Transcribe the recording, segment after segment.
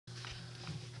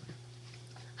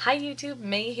Hi YouTube,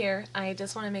 May here. I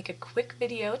just want to make a quick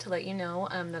video to let you know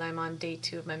that I'm on day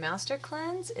 2 of my master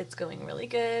cleanse. It's going really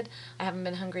good. I haven't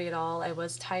been hungry at all. I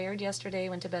was tired yesterday,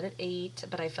 went to bed at 8,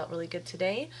 but I felt really good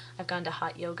today. I've gone to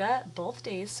hot yoga both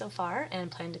days so far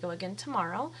and plan to go again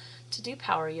tomorrow to do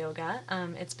power yoga.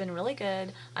 It's been really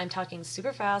good. I'm talking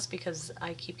super fast because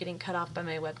I keep getting cut off by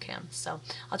my webcam. So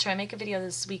I'll try and make a video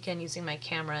this weekend using my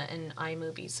camera and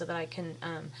iMovie so that I can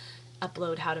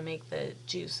upload how to make the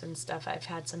juice and stuff. I've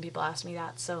had some people ask me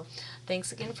that. So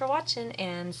thanks again for watching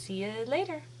and see you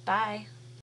later. Bye.